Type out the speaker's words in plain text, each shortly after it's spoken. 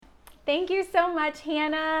Thank you so much,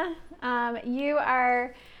 Hannah. You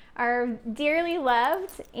are dearly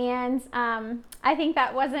loved, and I think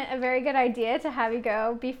that wasn't a very good idea to have you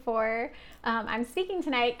go before I'm speaking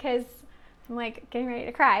tonight, because I'm like getting ready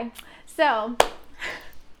to cry. So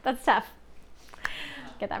that's tough.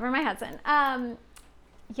 Get that from my husband.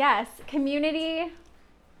 Yes, community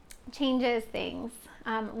changes things.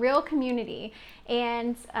 Real community.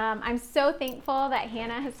 And I'm so thankful that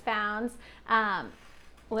Hannah has found,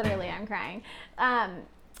 literally I'm crying,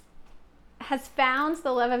 has found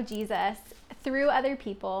the love of Jesus through other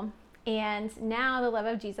people. And now the love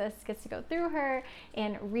of Jesus gets to go through her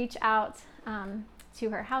and reach out to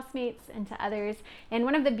her housemates and to others. And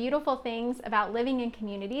one of the beautiful things about living in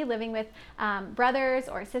community, living with brothers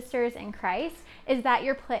or sisters in Christ, is that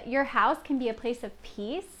your house can be a place of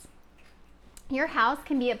peace. Your house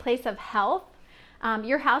can be a place of health.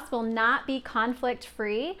 Your house will not be conflict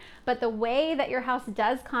free, but the way that your house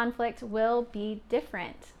does conflict will be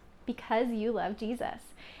different because you love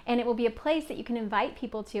Jesus. And it will be a place that you can invite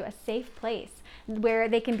people to, a safe place where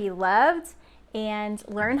they can be loved and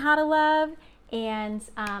learn how to love and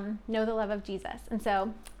know the love of Jesus. And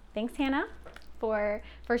so thanks, Hannah, for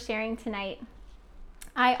sharing tonight.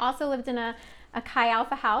 I also lived in a Chi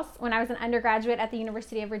Alpha house when I was an undergraduate at the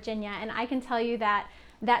University of Virginia, and I can tell you that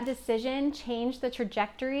decision changed the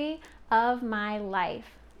trajectory of my life,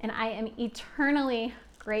 and I am eternally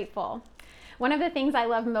grateful. One of the things I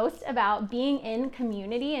love most about being in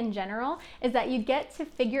community in general is that you get to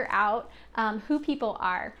figure out who people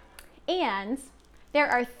are. And there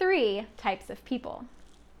are 3 types of people.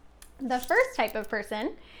 The first type of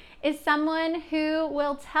person is someone who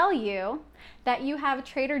will tell you that you have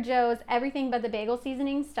Trader Joe's everything but the bagel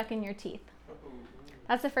seasoning stuck in your teeth.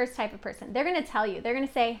 That's the first type of person. They're going to tell you. They're going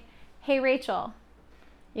to say, hey, Rachel,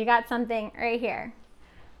 you got something right here.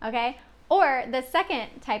 Okay? Or the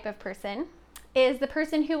second type of person is the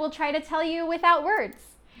person who will try to tell you without words.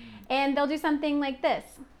 And they'll do something like this.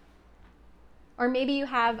 Or maybe you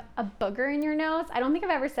have a booger in your nose. I don't think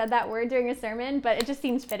I've ever said that word during a sermon, but it just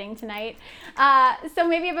seems fitting tonight. So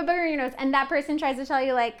maybe you have a booger in your nose, and that person tries to tell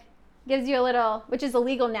you, like, gives you a little, which is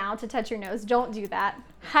illegal now to touch your nose. Don't do that.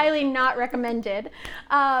 Highly not recommended.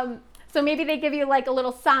 So maybe they give you like a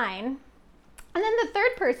little sign. And then the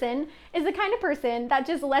third person is the kind of person that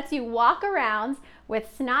just lets you walk around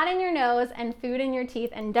with snot in your nose and food in your teeth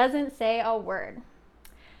and doesn't say a word.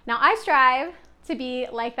 Now, I strive to be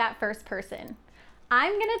like that first person.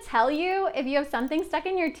 I'm going to tell you if you have something stuck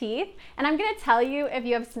in your teeth, and I'm going to tell you if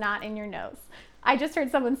you have snot in your nose. I just heard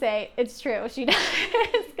someone say, it's true, she does,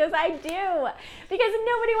 because I do. Because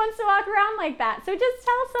nobody wants to walk around like that. So just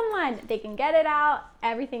tell someone, they can get it out,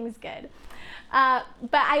 everything's good. But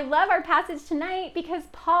I love our passage tonight because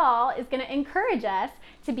Paul is going to encourage us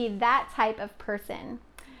to be that type of person,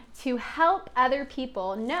 to help other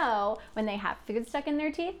people know when they have food stuck in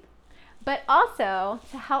their teeth, but also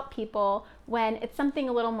to help people when it's something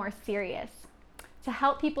a little more serious, to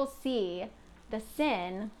help people see the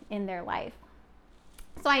sin in their life.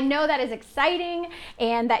 So I know that is exciting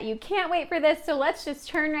and that you can't wait for this. So let's just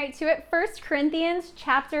turn right to it. 1 Corinthians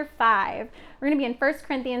chapter 5. We're going to be in 1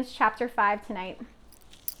 Corinthians chapter 5 tonight.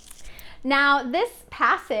 Now, this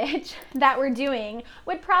passage that we're doing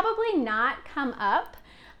would probably not come up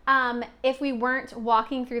if we weren't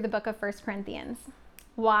walking through the book of 1 Corinthians.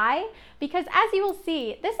 Why? Because as you will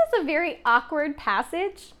see, this is a very awkward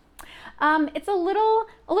passage. It's a little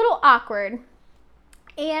awkward.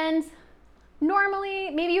 And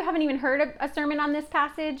normally, maybe you haven't even heard a sermon on this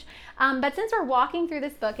passage, but since we're walking through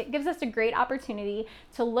this book, it gives us a great opportunity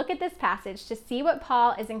to look at this passage, to see what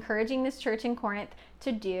Paul is encouraging this church in Corinth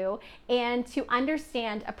to do, and to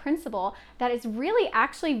understand a principle that is really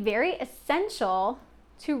actually very essential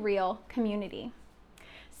to real community.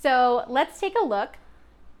 So let's take a look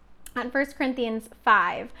at 1 Corinthians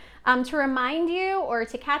 5. To remind you or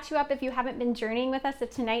to catch you up if you haven't been journeying with us,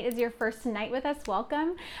 if tonight is your first night with us,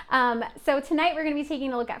 welcome. So tonight we're going to be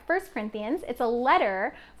taking a look at 1 Corinthians. It's a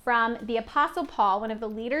letter from the Apostle Paul, one of the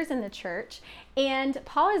leaders in the church, and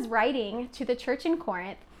Paul is writing to the church in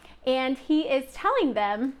Corinth, and he is telling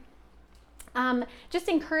them, just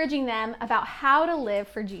encouraging them about how to live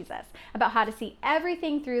for Jesus, about how to see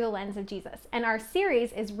everything through the lens of Jesus. And our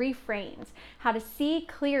series is Reframed, how to see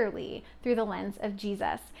clearly through the lens of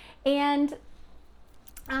Jesus. And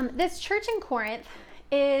this church in Corinth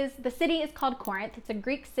the city is called Corinth. It's a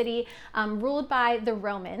Greek city ruled by the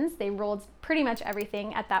Romans. They ruled pretty much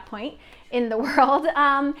everything at that point in the world.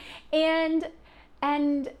 And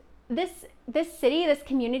this city, this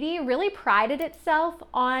community really prided itself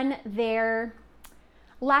on their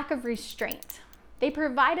lack of restraint. They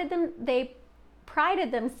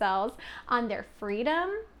prided themselves on their freedom,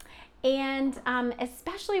 and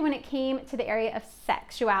especially when it came to the area of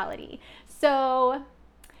sexuality. So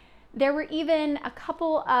there were even a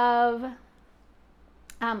couple of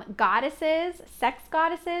goddesses, sex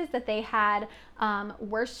goddesses, that they had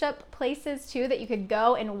worship places too, that you could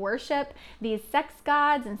go and worship these sex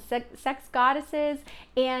gods and sex goddesses.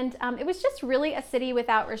 And it was just really a city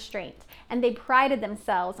without restraint. And they prided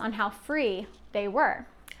themselves on how free they were.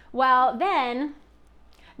 Well, then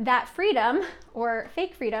that freedom, or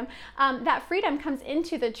fake freedom, that freedom comes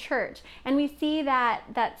into the church. And we see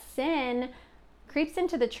that sin creeps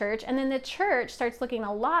into the church, and then the church starts looking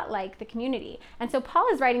a lot like the community. And so Paul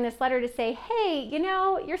is writing this letter to say, hey,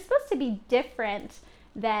 you're supposed to be different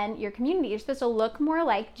than your community. You're supposed to look more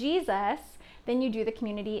like Jesus than you do the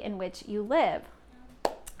community in which you live.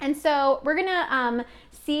 And so we're gonna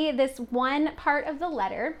see this one part of the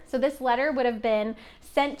letter. So this letter would have been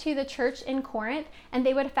sent to the church in Corinth, and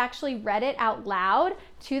they would have actually read it out loud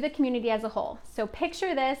to the community as a whole. So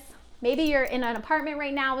picture this. Maybe you're in an apartment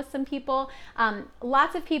right now with some people.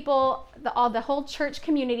 Lots of people, the whole church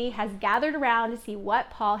community has gathered around to see what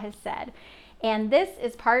Paul has said. And this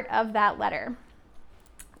is part of that letter.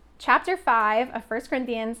 Chapter 5 of 1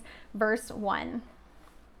 Corinthians, verse 1.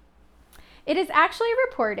 It is actually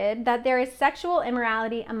reported that there is sexual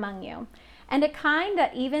immorality among you, and a kind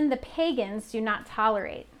that even the pagans do not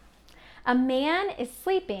tolerate. A man is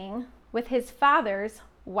sleeping with his father's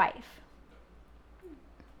wife.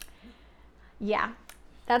 Yeah,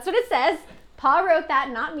 that's what it says. Paul wrote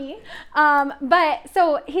that, not me. But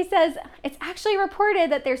so he says, it's actually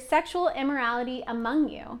reported that there's sexual immorality among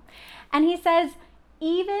you. And he says,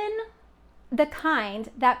 even the kind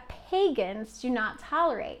that pagans do not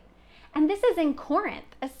tolerate. And this is in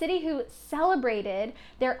Corinth, a city who celebrated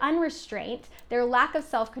their unrestraint, their lack of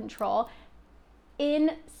self-control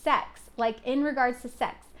in sex, like in regards to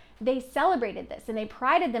sex. They celebrated this, and they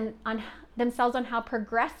prided themselves on how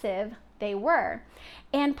progressive they were.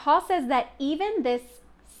 And Paul says that even this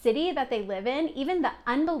city that they live in, even the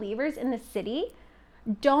unbelievers in the city,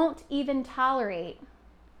 don't even tolerate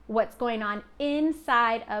what's going on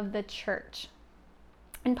inside of the church.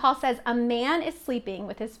 And Paul says a man is sleeping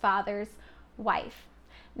with his father's wife.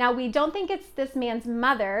 Now, we don't think it's this man's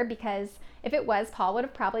mother, because if it was, Paul would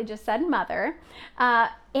have probably just said mother.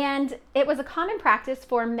 And it was a common practice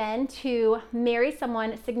for men to marry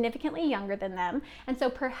someone significantly younger than them. And so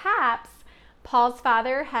perhaps Paul's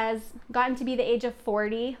father has gotten to be the age of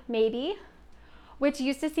 40, maybe, which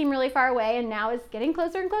used to seem really far away and now is getting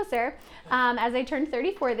closer and closer as I turned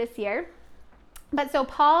 34 this year. But so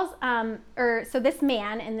so this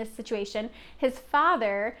man in this situation, his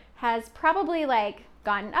father has probably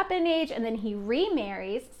gotten up in age, and then he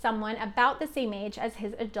remarries someone about the same age as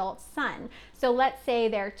his adult son. So let's say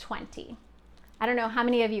they're 20. I don't know how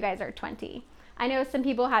many of you guys are 20. I know some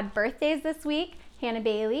people had birthdays this week. Hannah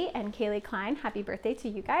Bailey and Kaylee Klein, happy birthday to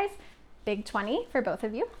you guys. Big 20 for both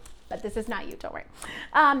of you, but this is not you, don't worry.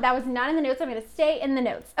 That was not in the notes. I'm gonna stay in the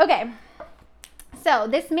notes. Okay, so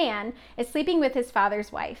this man is sleeping with his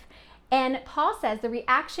father's wife, and Paul says the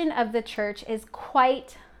reaction of the church is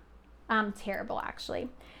quite terrible, actually.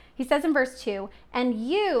 He says in verse 2, and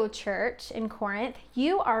you, church in Corinth,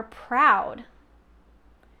 you are proud.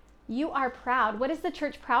 You are proud. What is the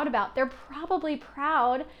church proud about? They're probably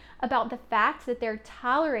proud about the fact that they're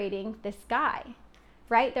tolerating this guy,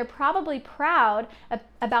 right? They're probably proud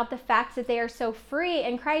about the fact that they are so free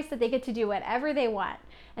in Christ that they get to do whatever they want.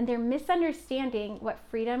 And they're misunderstanding what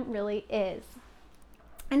freedom really is.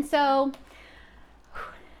 And so,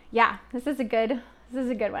 yeah, this is a good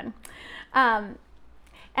one.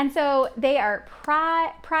 And so they are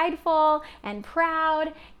prideful and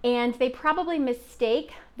proud, and they probably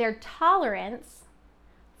mistake their tolerance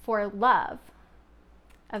for love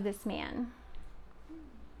of this man.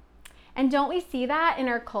 And don't we see that in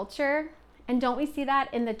our culture? And don't we see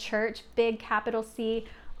that in the church, big capital C,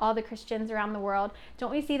 all the Christians around the world?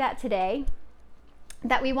 Don't we see that today?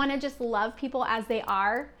 That we want to just love people as they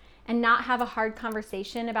are and not have a hard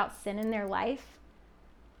conversation about sin in their life?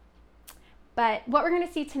 But what we're going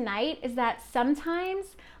to see tonight is that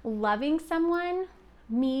sometimes loving someone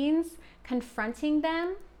means confronting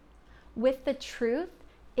them with the truth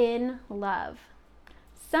in love.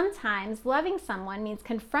 Sometimes loving someone means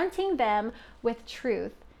confronting them with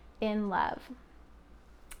truth in love.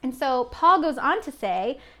 And so Paul goes on to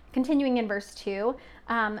say, continuing in verse 2,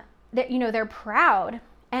 that they're proud.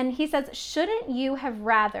 And he says, shouldn't you have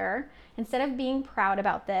rather, instead of being proud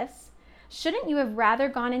about this, shouldn't you have rather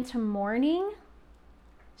gone into mourning?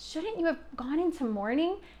 Shouldn't you have gone into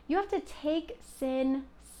mourning? You have to take sin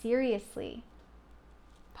seriously.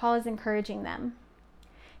 Paul is encouraging them.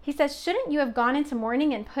 He says, shouldn't you have gone into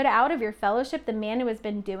mourning and put out of your fellowship the man who has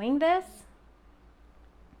been doing this?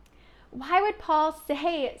 Why would Paul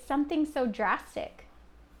say something so drastic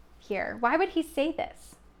here? Why would he say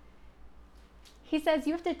this? He says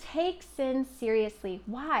you have to take sin seriously.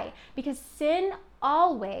 Why? Because sin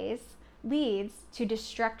always leads to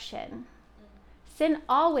destruction. Sin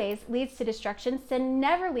always leads to destruction. Sin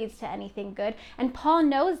never leads to anything good. And Paul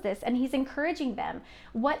knows this, and he's encouraging them.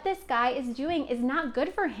 What this guy is doing is not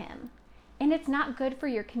good for him, and it's not good for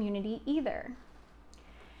your community either.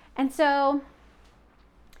 And so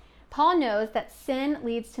Paul knows that sin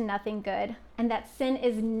leads to nothing good, and that sin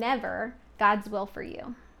is never God's will for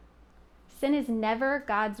you. Sin is never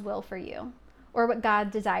God's will for you or what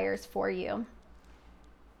God desires for you.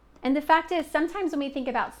 And the fact is, sometimes when we think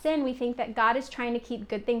about sin, we think that God is trying to keep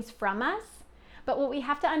good things from us. But what we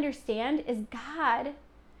have to understand is God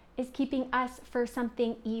is keeping us for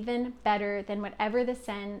something even better than whatever the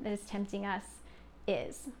sin that is tempting us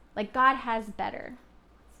is. Like, God has better.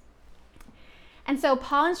 And so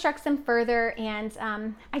Paul instructs them further, and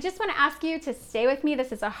I just want to ask you to stay with me.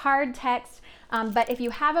 This is a hard text, but if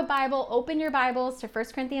you have a Bible, open your Bibles to 1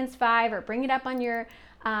 Corinthians 5 or bring it up on your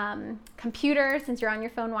computer since you're on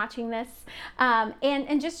your phone watching this,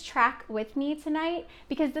 and just track with me tonight,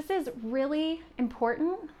 because this is really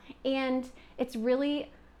important, and it's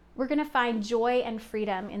really, we're going to find joy and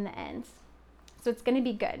freedom in the end. So it's going to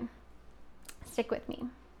be good. Stick with me.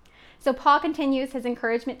 So Paul continues his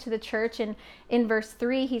encouragement to the church, and in verse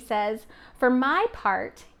 3 he says, "For my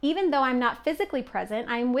part, even though I'm not physically present,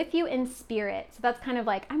 I am with you in spirit." So that's kind of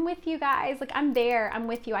like, I'm with you guys, like I'm there, I'm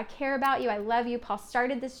with you, I care about you, I love you. Paul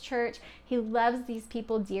started this church, he loves these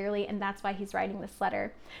people dearly, and that's why he's writing this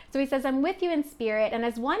letter. So he says, "I'm with you in spirit, and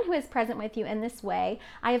as one who is present with you in this way,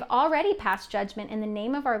 I have already passed judgment in the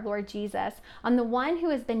name of our Lord Jesus on the one who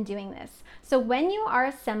has been doing this. So when you are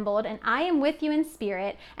assembled, and I am with you in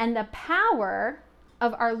spirit, and the power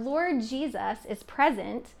of our Lord Jesus is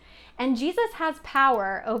present," and Jesus has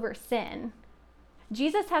power over sin.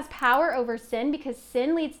 Jesus has power over sin because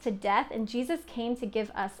sin leads to death, and Jesus came to give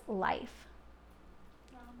us life.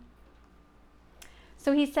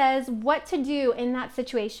 So he says what to do in that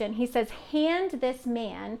situation. He says, hand this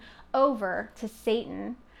man over to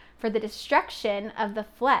Satan for the destruction of the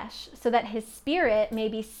flesh, so that his spirit may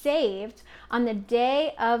be saved on the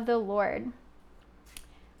day of the Lord.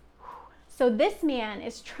 So this man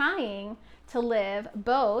is trying to live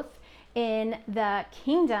both in the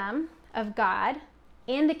kingdom of God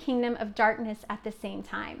and the kingdom of darkness at the same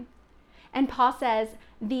time. And Paul says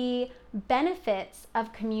the benefits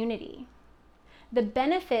of community, the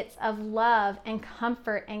benefits of love and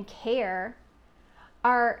comfort and care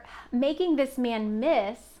are making this man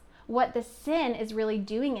miss what the sin is really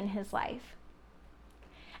doing in his life.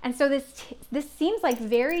 And so this seems like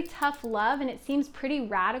very tough love, and it seems pretty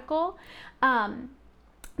radical.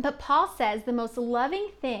 But Paul says the most loving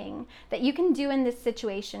thing that you can do in this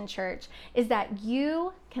situation, church, is that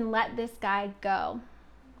you can let this guy go.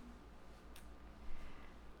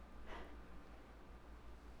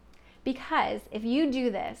 Because if you do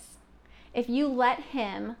this, if you let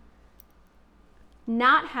him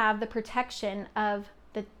not have the protection of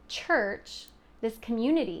the church, this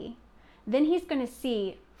community, then he's going to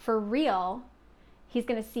see for real, he's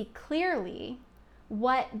going to see clearly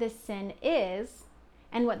what this sin is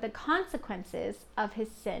and what the consequences of his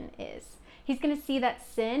sin is. He's going to see that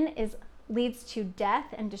sin leads to death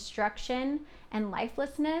and destruction and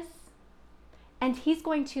lifelessness, and he's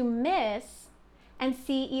going to miss and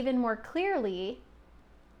see even more clearly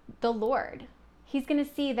the Lord. He's going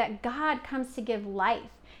to see that God comes to give life.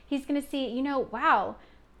 He's going to see, wow,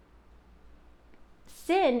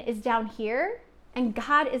 sin is down here and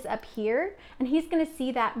God is up here, and he's going to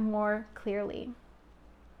see that more clearly.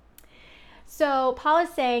 So Paul is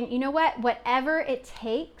saying, you know what? Whatever it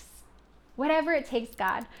takes,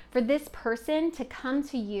 God, for this person to come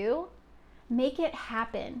to you, make it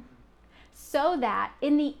happen, so that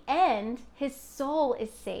in the end, his soul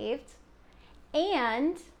is saved.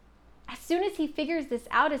 And as soon as he figures this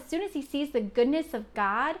out, as soon as he sees the goodness of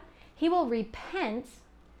God, he will repent,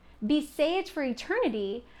 be saved for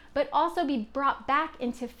eternity, but also be brought back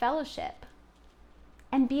into fellowship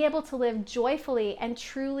and be able to live joyfully and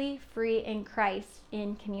truly free in Christ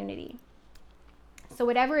in community. So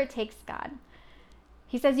whatever it takes, God.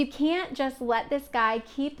 He says you can't just let this guy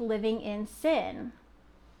keep living in sin.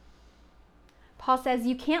 Paul says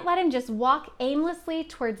you can't let him just walk aimlessly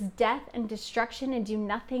towards death and destruction and do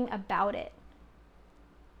nothing about it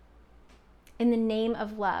in the name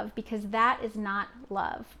of love, because that is not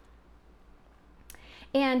love.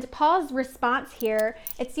 And Paul's response here,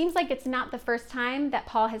 it seems like it's not the first time that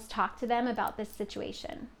Paul has talked to them about this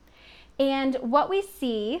situation. And what we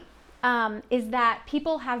see is that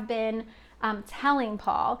people have been telling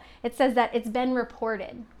Paul. It says that it's been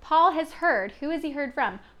reported. Paul has heard. Who has he heard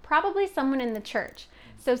from? Probably someone in the church.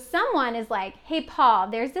 So someone is like, hey, Paul,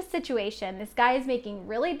 there's this situation. This guy is making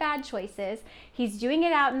really bad choices. He's doing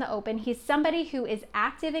it out in the open. He's somebody who is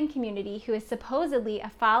active in community, who is supposedly a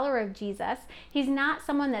follower of Jesus. He's not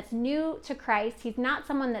someone that's new to Christ. He's not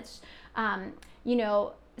someone that's,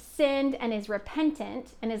 sinned and is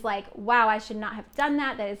repentant and is like, wow, I should not have done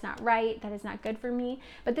that. That is not right. That is not good for me.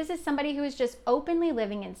 But this is somebody who is just openly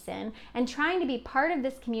living in sin and trying to be part of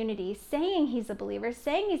this community, saying he's a believer,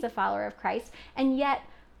 saying he's a follower of Christ, and yet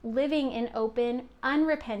living in open,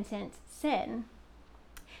 unrepentant sin.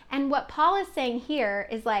 And what Paul is saying here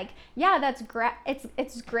is like, yeah, that's great.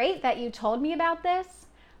 It's great that you told me about this,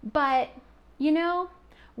 but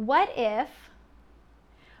what if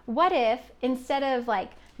instead of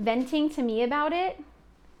like venting to me about it,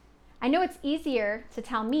 I know it's easier to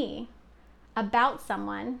tell me about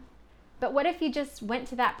someone, but what if you just went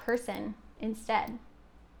to that person instead?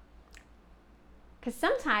 Because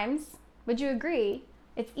sometimes, would you agree,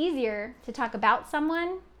 it's easier to talk about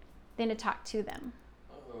someone than to talk to them.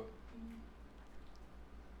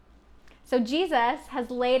 So Jesus has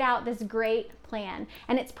laid out this great plan,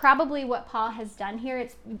 and it's probably what Paul has done here.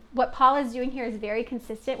 It's what Paul is doing here is very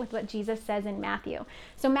consistent with what Jesus says in Matthew.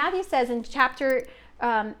 So Matthew says in chapter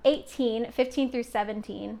 18, 15 through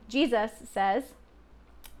 17, Jesus says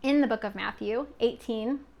in the book of Matthew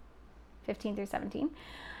 18, 15 through 17,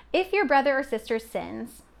 if your brother or sister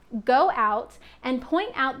sins, go out and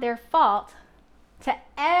point out their fault to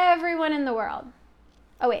everyone in the world.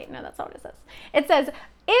 Oh wait, no, that's not what it says. It says,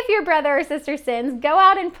 if your brother or sister sins, go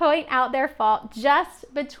out and point out their fault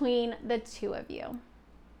just between the two of you.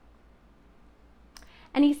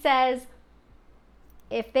 And he says,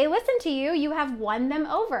 if they listen to you, you have won them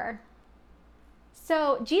over.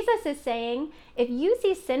 So Jesus is saying, if you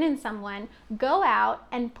see sin in someone, go out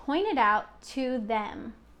and point it out to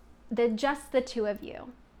them, just the two of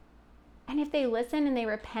you. And if they listen and they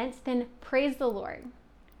repent, then praise the Lord.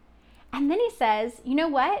 And then he says, you know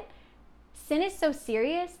what? Sin is so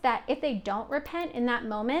serious that if they don't repent in that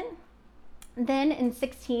moment, then in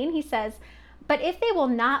 16, he says, but if they will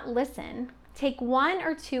not listen, take one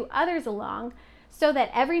or two others along so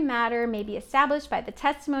that every matter may be established by the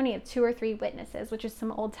testimony of 2 or 3 witnesses, which is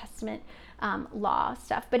some Old Testament law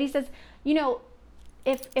stuff. But he says,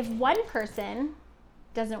 if one person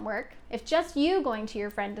doesn't work, if just you going to your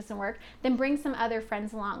friend doesn't work, then bring some other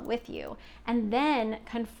friends along with you and then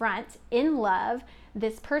confront in love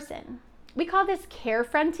this person. We call this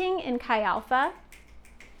care-fronting in Chi Alpha.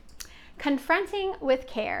 Confronting with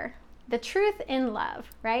care, the truth in love,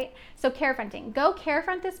 right? So care-fronting, go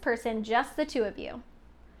care-front this person, just the two of you.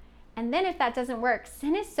 And then if that doesn't work,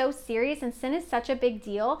 sin is so serious and sin is such a big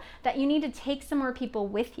deal that you need to take some more people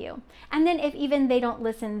with you. And then if even they don't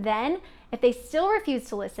listen then, if they still refuse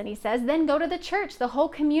to listen, he says, then go to the church, the whole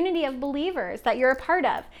community of believers that you're a part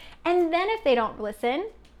of. And then if they don't listen,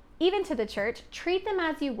 even to the church, treat them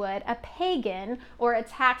as you would a pagan or a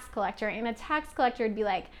tax collector. And a tax collector would be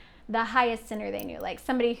like the highest sinner they knew, like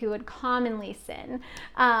somebody who would commonly sin.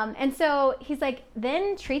 And so he's like,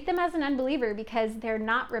 then treat them as an unbeliever because they're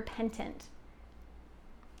not repentant.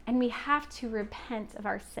 And we have to repent of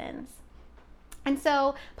our sins. And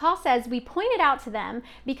so Paul says we point it out to them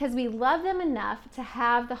because we love them enough to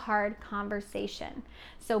have the hard conversation.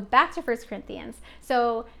 So back to 1 Corinthians.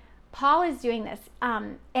 So Paul is doing this,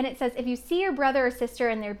 and it says, if you see your brother or sister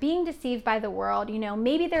and they're being deceived by the world,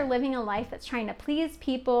 maybe they're living a life that's trying to please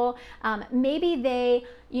people. Maybe they,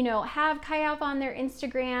 have Chi Alpha on their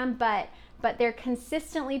Instagram, but they're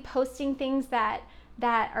consistently posting things that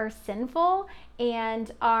are sinful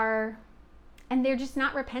and they're just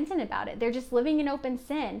not repentant about it. They're just living in open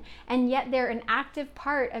sin, and yet they're an active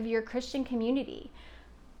part of your Christian community.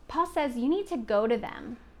 Paul says you need to go to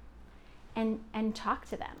them and talk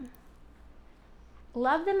to them.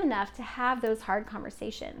 Love them enough to have those hard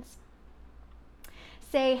conversations.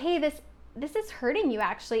 Say, hey, this is hurting you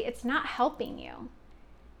actually. It's not helping you.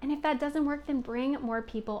 And if that doesn't work, then bring more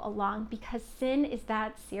people along because sin is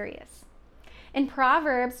that serious. In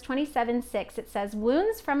Proverbs 27:6, it says,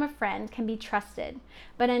 wounds from a friend can be trusted,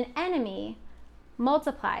 but an enemy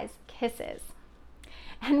multiplies kisses.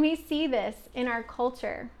 And we see this in our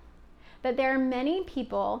culture, that there are many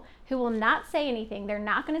people who will not say anything. They're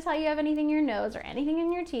not going to tell you have anything in your nose or anything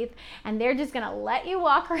in your teeth, and they're just going to let you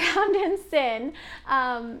walk around in sin,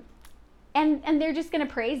 and they're just going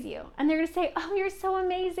to praise you. And they're going to say, oh, you're so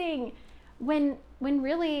amazing. when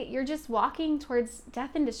really you're just walking towards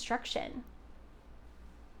death and destruction.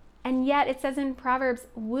 And yet it says in Proverbs,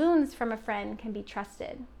 wounds from a friend can be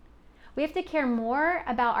trusted. We have to care more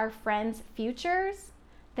about our friends' futures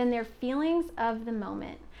than their feelings of the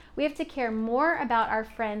moment. We have to care more about our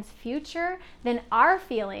friends' future than our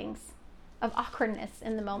feelings of awkwardness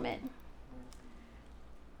in the moment.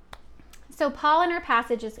 So Paul in our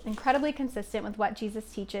passage is incredibly consistent with what Jesus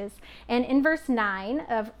teaches. And in verse 9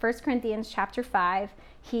 of 1 Corinthians chapter 5,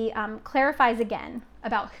 he clarifies again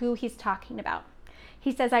about who he's talking about.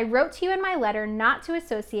 He says, I wrote to you in my letter not to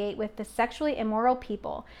associate with the sexually immoral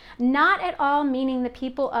people, not at all meaning the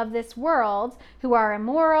people of this world who are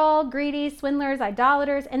immoral, greedy, swindlers,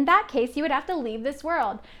 idolaters. In that case, you would have to leave this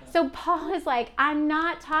world. So Paul is like, I'm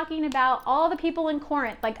not talking about all the people in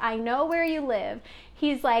Corinth. Like, I know where you live.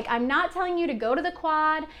 He's like, I'm not telling you to go to the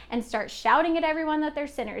quad and start shouting at everyone that they're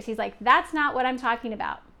sinners. He's like, that's not what I'm talking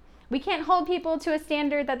about. We can't hold people to a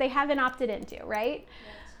standard that they haven't opted into, right?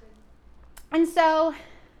 And so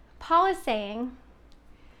Paul is saying,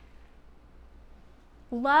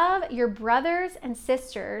 love your brothers and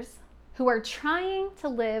sisters who are trying to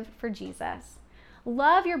live for Jesus.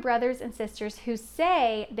 Love your brothers and sisters who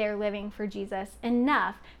say they're living for Jesus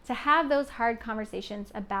enough to have those hard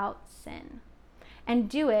conversations about sin, and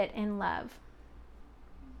do it in love.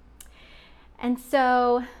 And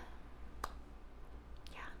so,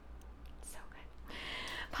 so good.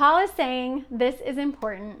 Paul is saying this is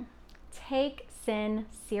important. Take sin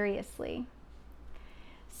seriously.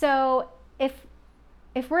 So if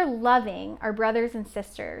we're loving our brothers and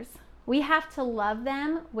sisters, we have to love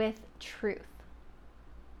them with truth.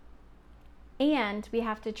 And we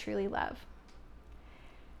have to truly love.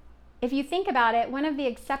 If you think about it, one of the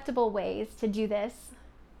acceptable ways to do this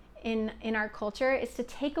in our culture is to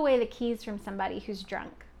take away the keys from somebody who's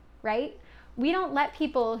drunk, right? We don't let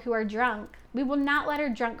people who are drunk, we will not let our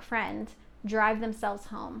drunk friend drive themselves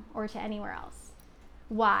home or to anywhere else.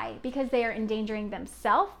 Why? Because they are endangering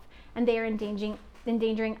themselves and they are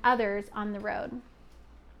endangering others on the road.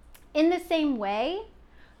 In the same way,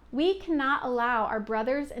 we cannot allow our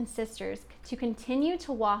brothers and sisters to continue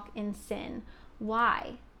to walk in sin.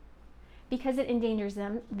 Why? Because it endangers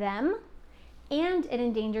them and it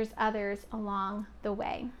endangers others along the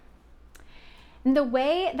way. And the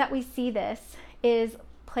way that we see this is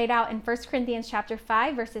played out in 1 Corinthians chapter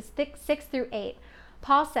 5, verses 6 through 8.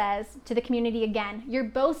 Paul says to the community again, your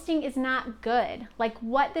boasting is not good. Like,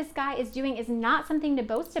 what this guy is doing is not something to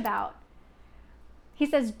boast about. He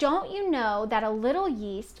says, don't you know that a little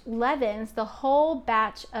yeast leavens the whole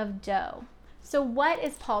batch of dough? So what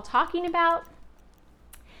is Paul talking about?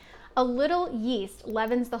 A little yeast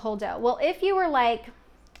leavens the whole dough. Well, if you were like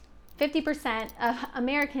 50% of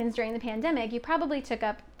Americans during the pandemic, you probably took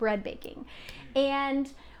up bread baking.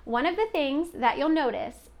 And one of the things that you'll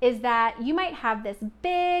notice is that you might have this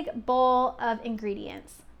big bowl of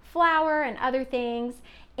ingredients, flour and other things.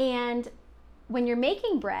 And when you're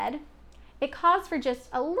making bread, it calls for just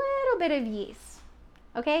a little bit of yeast.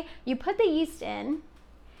 Okay? You put the yeast in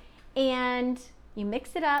and you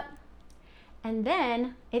mix it up, and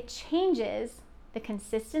then it changes the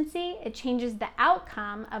consistency, it changes the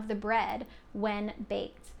outcome of the bread when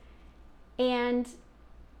baked. And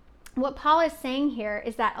what Paul is saying here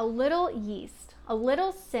is that a little yeast, a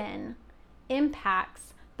little sin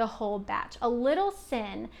impacts the whole batch. A little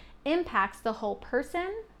sin impacts the whole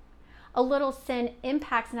person. A little sin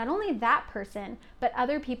impacts not only that person, but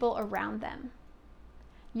other people around them.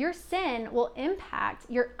 Your sin will impact,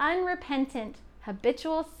 your unrepentant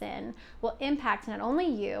habitual sin will impact not only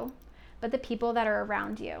you, but the people that are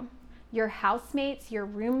around you. Your housemates, your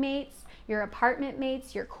roommates, your apartment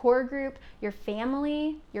mates, your core group, your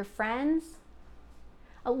family, your friends.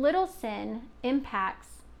 A little sin impacts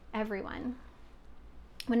everyone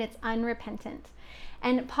when it's unrepentant.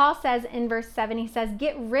 And Paul says in verse 7, he says,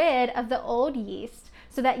 get rid of the old yeast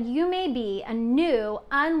so that you may be a new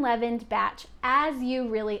unleavened batch as you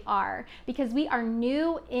really are, because we are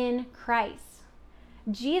new in Christ.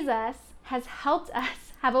 Jesus has helped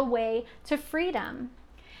us have a way to freedom.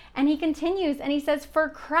 And he continues and he says, for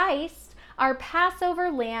Christ, our Passover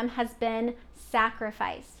lamb has been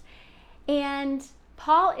sacrificed. And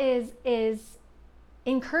Paul is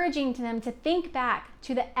encouraging them to think back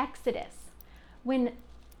to the Exodus, when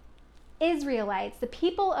Israelites, the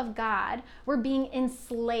people of God, were being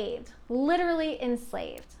enslaved, literally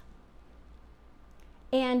enslaved.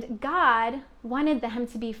 And God wanted them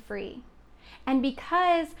to be free. And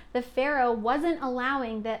because the Pharaoh wasn't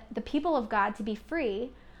allowing the people of God to be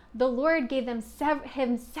free, the Lord gave him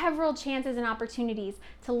several chances and opportunities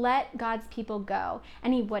to let God's people go,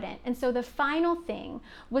 and he wouldn't. And so the final thing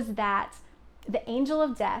was that the angel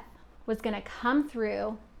of death was going to come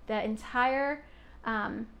through the entire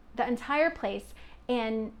place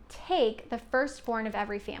and take the firstborn of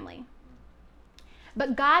every family.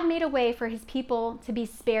 But God made a way for his people to be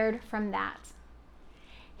spared from that.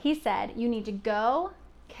 He said, you need to go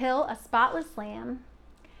kill a spotless lamb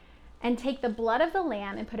and take the blood of the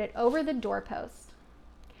lamb and put it over the doorpost.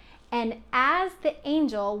 And as the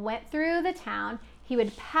angel went through the town, he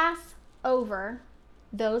would pass over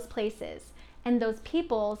those places, and those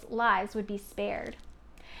people's lives would be spared.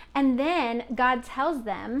 And then God tells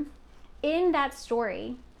them in that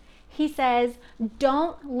story, he says,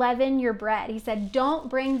 don't leaven your bread. He said, don't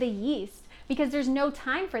bring the yeast, because there's no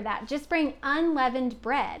time for that. Just bring unleavened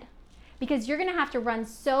bread, because you're going to have to run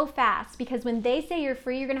so fast, because when they say you're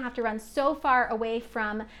free, you're going to have to run so far away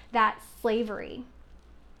from that slavery.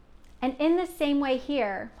 And in the same way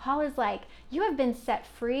here, Paul is like, you have been set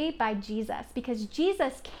free by Jesus, because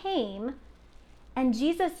Jesus came and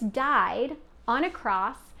Jesus died on a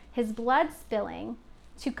cross, his blood spilling,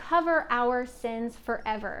 to cover our sins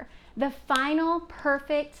forever. The final,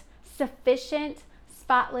 perfect, sufficient,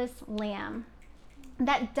 spotless lamb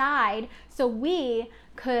that died so we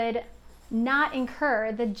could not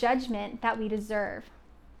incur the judgment that we deserve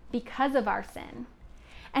because of our sin.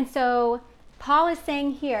 And so Paul is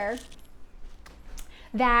saying here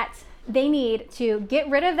that they need to get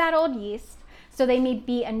rid of that old yeast, so they may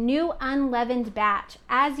be a new unleavened batch,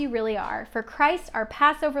 as you really are. For Christ, our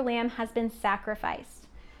Passover lamb, has been sacrificed.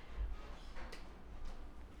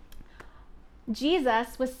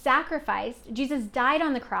 Jesus was sacrificed. Jesus died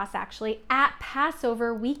on the cross, actually, at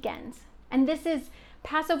Passover weekend. And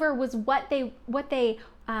Passover was what they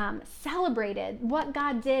celebrated, what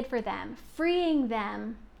God did for them, freeing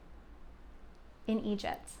them in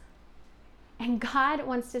Egypt. And God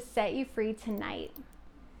wants to set you free tonight.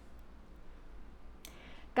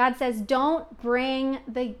 God says, don't bring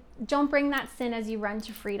that sin as you run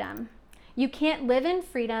to freedom. You can't live in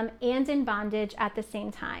freedom and in bondage at the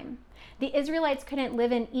same time. The Israelites couldn't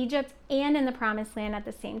live in Egypt and in the Promised Land at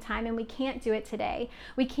the same time, and we can't do it today.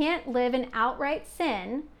 We can't live in outright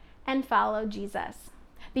sin and follow Jesus,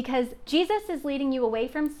 because Jesus is leading you away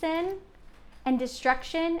from sin and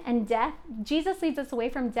destruction and death. Jesus leads us away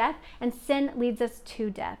from death, and sin leads us to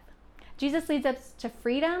death. Jesus leads us to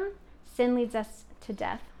freedom. Sin leads us to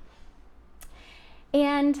death.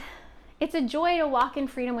 And it's a joy to walk in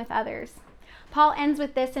freedom with others. Paul ends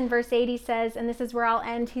with this in verse 8. He says, and this is where I'll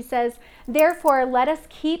end, he says, therefore, let us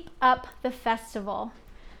keep up the festival.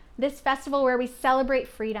 This festival where we celebrate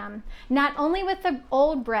freedom, not only with the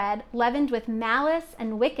old bread leavened with malice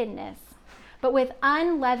and wickedness, but with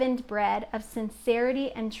unleavened bread of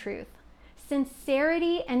sincerity and truth.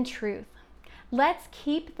 Sincerity and truth. Let's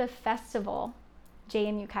keep the festival,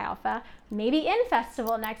 JMU Chi Alpha, maybe in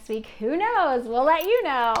festival next week. Who knows? We'll let you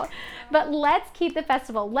know. But let's keep the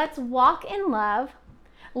festival. Let's walk in love.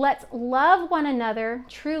 Let's love one another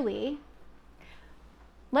truly.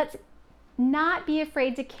 Let's not be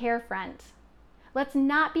afraid to care front. Let's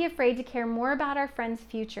not be afraid to care more about our friends'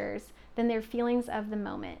 futures than their feelings of the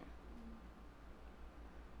moment.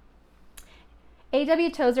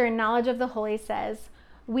 A.W. Tozer in Knowledge of the Holy says,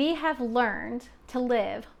 we have learned to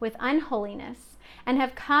live with unholiness and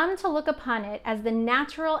have come to look upon it as the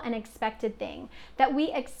natural and expected thing, that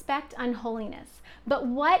we expect unholiness. But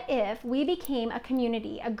what if we became a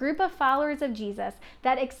community, a group of followers of Jesus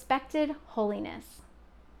that expected holiness?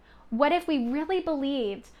 What if we really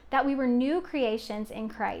believed that we were new creations in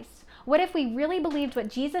Christ? What if we really believed what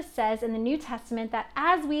Jesus says in the New Testament, that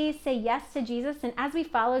as we say yes to Jesus and as we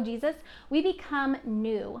follow Jesus, we become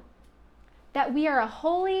new? That we are a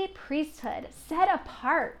holy priesthood, set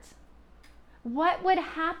apart. What would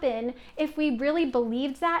happen if we really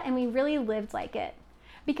believed that and we really lived like it?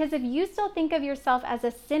 Because if you still think of yourself as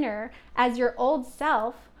a sinner, as your old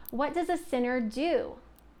self, what does a sinner do?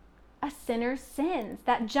 A sinner sins.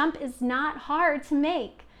 That jump is not hard to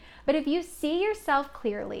make. But if you see yourself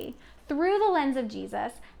clearly through the lens of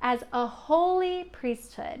Jesus as a holy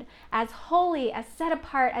priesthood, as holy, as set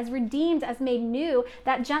apart, as redeemed, as made new,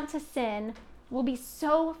 that jump to sin will be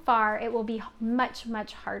so far, it will be much,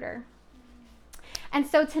 much harder. And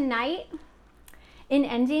so tonight, in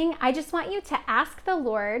ending, I just want you to ask the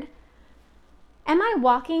Lord, am I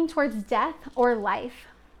walking towards death or life?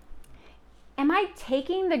 Am I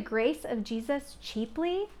taking the grace of Jesus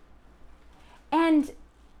cheaply? And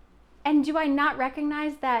do I not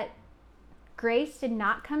recognize that grace did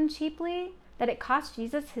not come cheaply, that it cost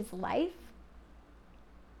Jesus his life?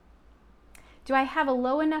 Do I have a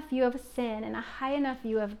low enough view of sin and a high enough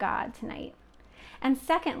view of God tonight? And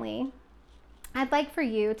secondly, I'd like for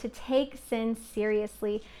you to take sin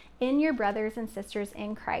seriously in your brothers and sisters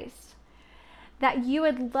in Christ. That you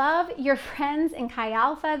would love your friends in Chi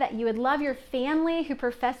Alpha, that you would love your family who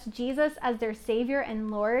profess Jesus as their Savior and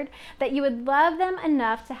Lord, that you would love them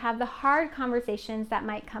enough to have the hard conversations that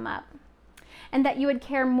might come up, and that you would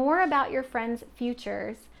care more about your friends'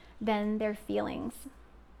 futures than their feelings.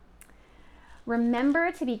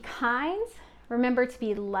 Remember to be kind. Remember to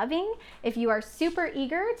be loving. If you are super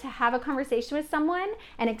eager to have a conversation with someone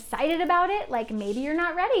and excited about it, like maybe you're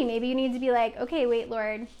not ready. Maybe you need to be like, okay, wait,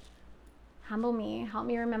 Lord, humble me. Help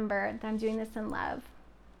me remember that I'm doing this in love,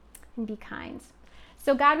 and be kind.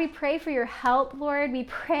 So God, we pray for your help, Lord. We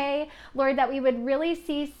pray, Lord, that we would really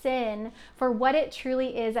see sin for what it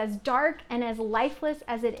truly is, as dark and as lifeless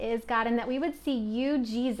as it is, God, and that we would see you,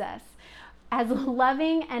 Jesus, as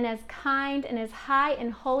loving and as kind and as high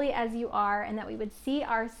and holy as you are, and that we would see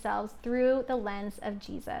ourselves through the lens of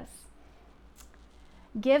Jesus.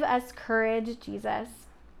 Give us courage, Jesus.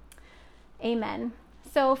 Amen.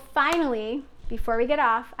 So finally, before we get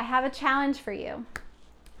off, I have a challenge for you.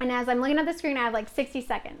 And as I'm looking at the screen, I have like 60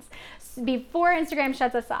 seconds before Instagram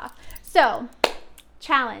shuts us off. So,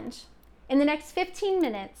 challenge. In the next 15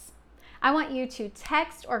 minutes, I want you to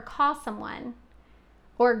text or call someone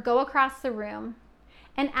or go across the room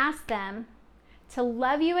and ask them to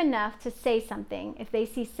love you enough to say something if they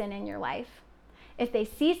see sin in your life. If they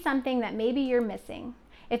see something that maybe you're missing,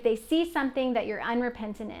 if they see something that you're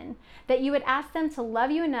unrepentant in, that you would ask them to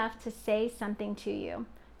love you enough to say something to you.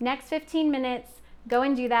 Next 15 minutes, go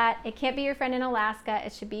and do that. It can't be your friend in Alaska.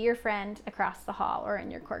 It should be your friend across the hall or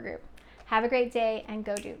in your core group. Have a great day, and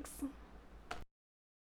go Dukes.